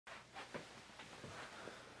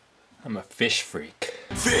I'm a fish freak.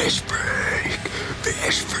 Fish freak!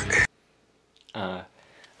 Fish freak!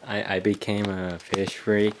 I became a fish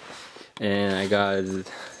freak, and I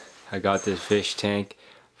got this fish tank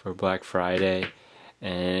for Black Friday,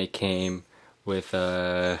 and it came with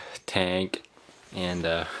a tank and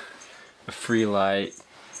a free light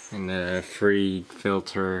and a free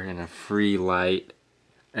filter and a free light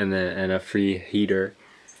and a free heater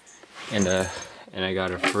and I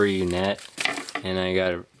got a free net and I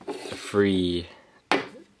got a free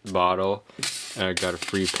bottle and I got a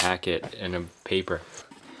free packet and a paper.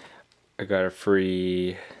 I got a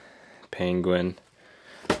free penguin,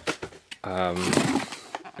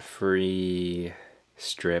 free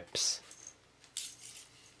strips.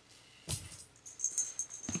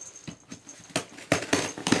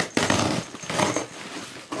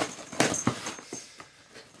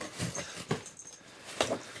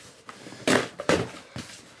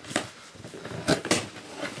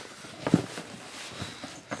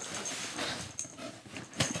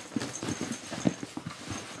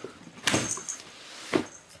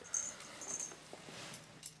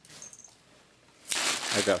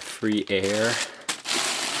 I got free air,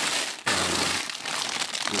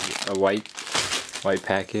 a white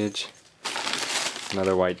package,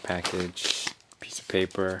 another white package, piece of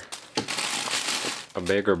paper, a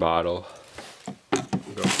bigger bottle,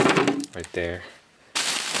 right there,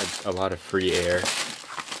 a lot of free air,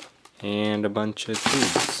 and a bunch of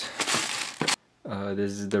tubes.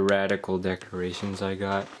 This is the radical decorations I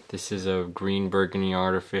got. This is a green burgundy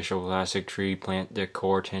artificial plastic tree plant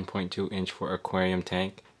decor 10.2 inch for aquarium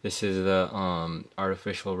tank. This is the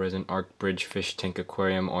artificial resin arc bridge fish tank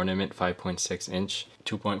aquarium ornament 5.6 inch,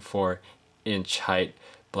 2.4 inch height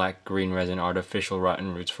black green resin artificial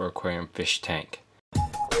rotten roots for aquarium fish tank.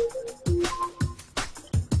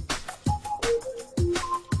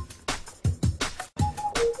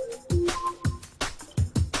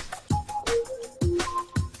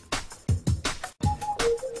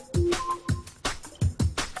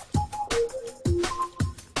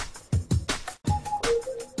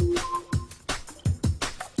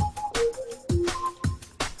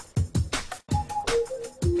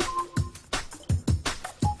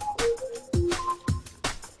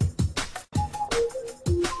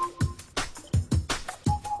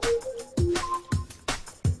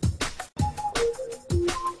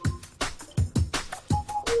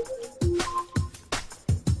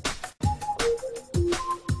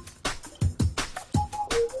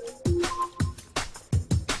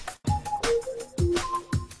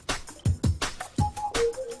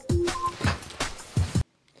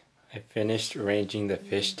 I finished arranging the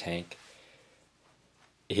fish tank.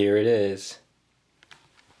 Here it is.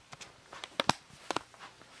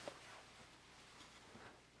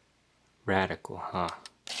 Radical, huh?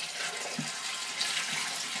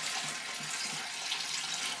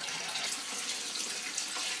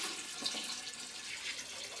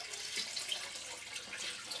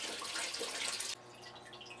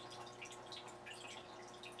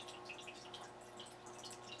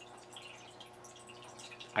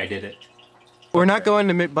 I did it. We're not going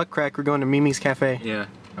to Butt Crack, we're going to Mimi's Cafe. Yeah,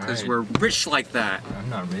 because we're rich like that. I'm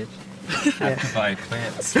not rich. I have to buy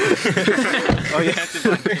plants. Oh, you have to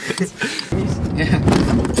buy plants? Yeah.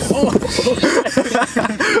 Oh!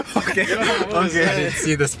 Okay. Okay. I didn't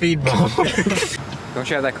see the speed bump. Don't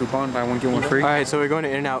you have that coupon, buy one get one free? Alright, so we're going to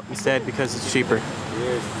In-N-Out instead because it's cheaper.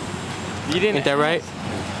 You didn't. Ain't that right?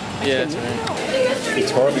 Yeah, that's right. He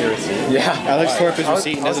tore up your receipt. Yeah. Alex tore up his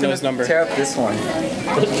receipt and doesn't know his number. Tear up this one.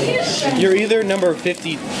 You're either number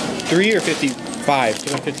 53 or 55.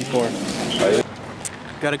 Because I'm 54.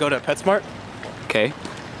 Gotta go to PetSmart. Okay.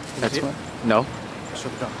 That's what? No. Show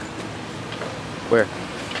the dog. Where?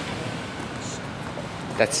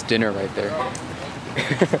 That's dinner right there.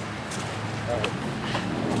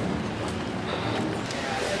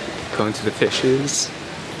 Going to the fishes.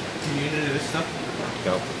 Do you need to do this stuff?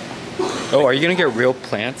 Go. Oh, are you gonna get real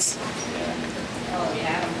plants?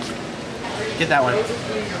 Get that one.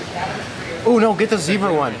 Oh no, get the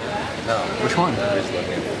zebra one. No. Which one?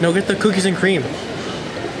 No, get the cookies and cream.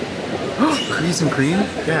 Cookies and cream?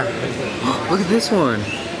 Yeah. Look at this one.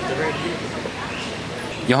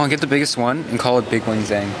 Johann, get the biggest one and call it Big Wing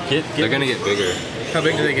Zang. They're gonna get bigger. How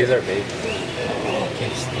big do they get? These are big.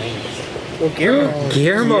 Oh, Guillermo.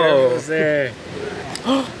 Guillermo's there.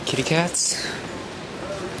 Kitty cats.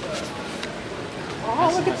 Oh,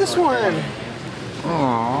 look at this one.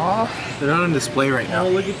 Aww. They're not on display right now. Oh,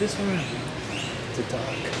 look at this one.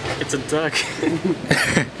 It's a duck.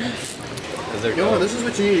 Yo, this is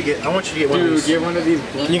what you need to get. I want you to get one of these. Get one of these.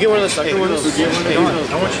 Can you get one of the sucker ones? Get one of these.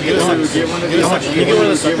 I want you to get one of these. Get one of these. Can you get one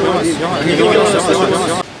of the sucker ones? Can you get one of the sucker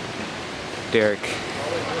ones? Derek,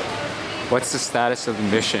 what's the status of the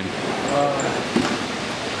mission?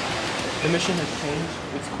 The mission has changed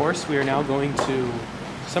its course. We are now going to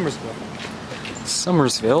Summersville.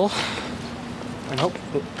 Summersville? I hope.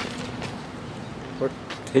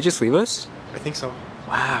 Did they just leave us? I think so.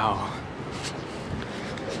 Wow.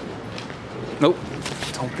 Nope.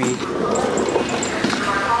 Don't be.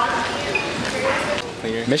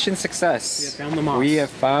 Mission success. We have found the moss. We have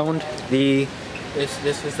found the.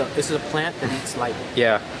 This is a plant that eats light.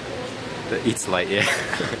 Yeah. That eats light. Yeah.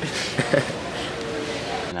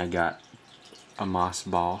 And I got a moss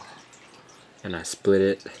ball, and I split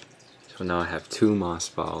it, so now I have 2 moss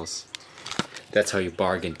balls. That's how you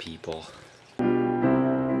bargain, people.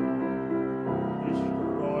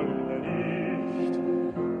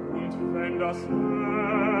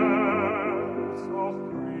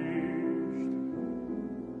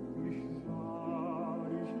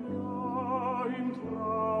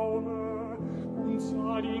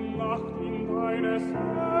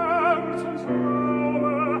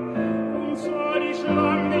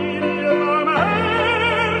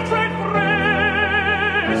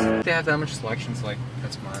 They have that much selections, like,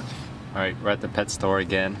 that's smart. Alright, we're at the pet store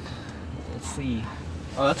again. Let's see.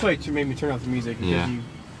 Oh, that's why you made me turn off the music. Because Yeah. you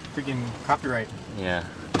freaking copyright. Yeah.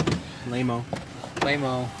 Lame-o.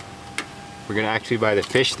 Lame-o. We're gonna actually buy the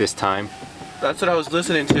fish this time. That's what I was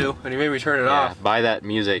listening to, and you made me turn it Yeah, off. buy that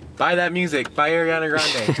music. Buy that music. Buy Ariana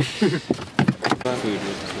Grande. Food.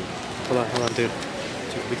 Hold on, dude.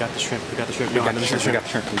 We got the shrimp. We got the shrimp. We got the shrimp. We got the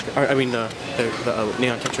shrimp. I mean the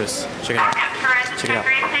neon Tetris. Check it out. Check it out.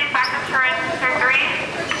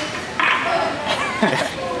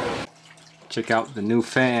 Check out the new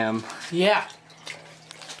fam. Yeah.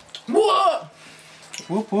 Whoa!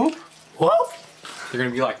 Whoop whoop. Whoop! They're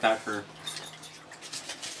gonna be like that for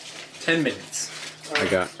 10 minutes. I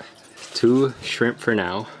got 2 shrimp for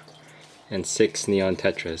now, and 6 neon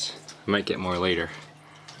Tetras. I might get more later,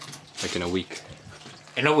 like in a week.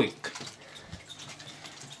 In a week.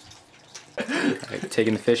 Right,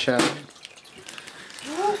 taking the fish out.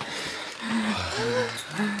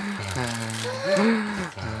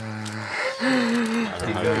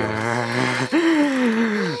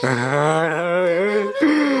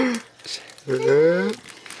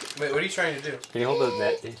 Wait, what are you trying to do? Can you hold the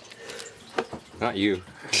net? Not you.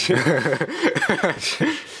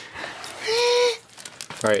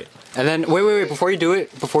 Right. And then wait, before you do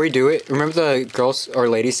it, remember the girls or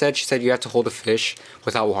lady said you have to hold a fish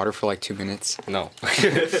without water for like 2 minutes. No.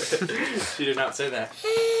 She did not say that.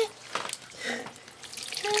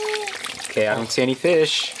 Okay, I don't see any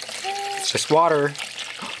fish. It's just water.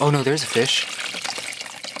 Oh no, there's a fish.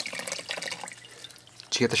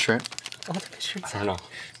 Did you get the shrimp? Oh, the fish is I don't know.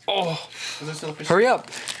 Oh, is there still a fish? Hurry up!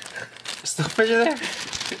 Still a fish in there?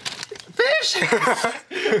 Fish!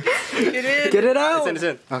 Get in! Get it out! It's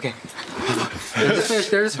in. Okay. There's a fish,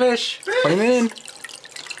 there's a fish! Put him in!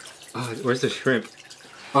 Oh, where's the shrimp?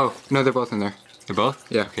 Oh, no, they're both in there. They're both?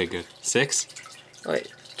 Yeah. Okay, good. 6?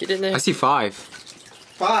 Wait, get in there. I see 5.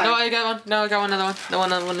 5. No, I got one. No, I got one. Another one. No,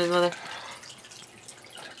 one, another.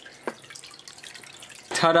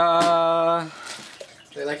 Ta-da!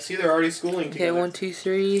 They like see they're already schooling Okay, together. 1, 2,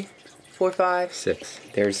 3, 4, 5. 6.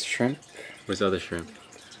 There's shrimp. Where's the other shrimp?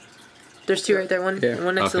 There's 2 right there. One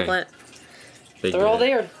next to the Okay. plant. They They're all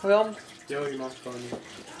there. Well, Yo, your mom's calling you.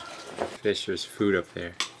 Fish, there's food up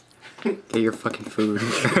there. Get your fucking food.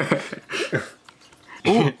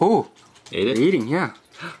 Ooh! Ate They're it? eating, yeah.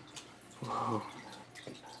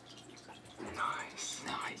 Nice.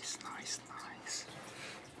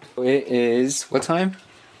 It is, what time?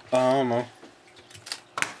 I don't know.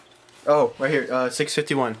 Oh, right here,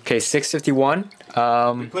 6:51. Okay,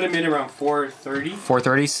 6:51. We put him in around 4:30.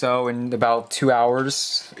 4:30, so in about 2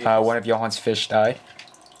 hours, one of Johann's fish died.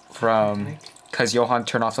 Because Johann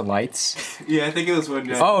turned off the lights. Yeah, I think it was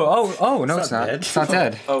when. Oh, no, it's not. dead. It's not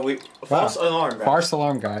dead. Oh, wait. False alarm. Guys. False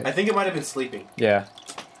alarm guy. I think it might have been sleeping. Yeah.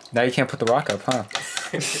 Now you can't put the rock up, huh?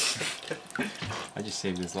 I just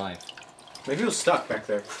saved his life. Maybe it was stuck back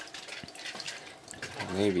there.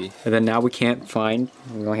 Maybe. And then now we can't find,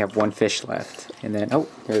 we only have 1 fish left. And then, oh,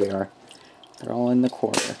 there they are. They're all in the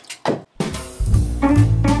corner.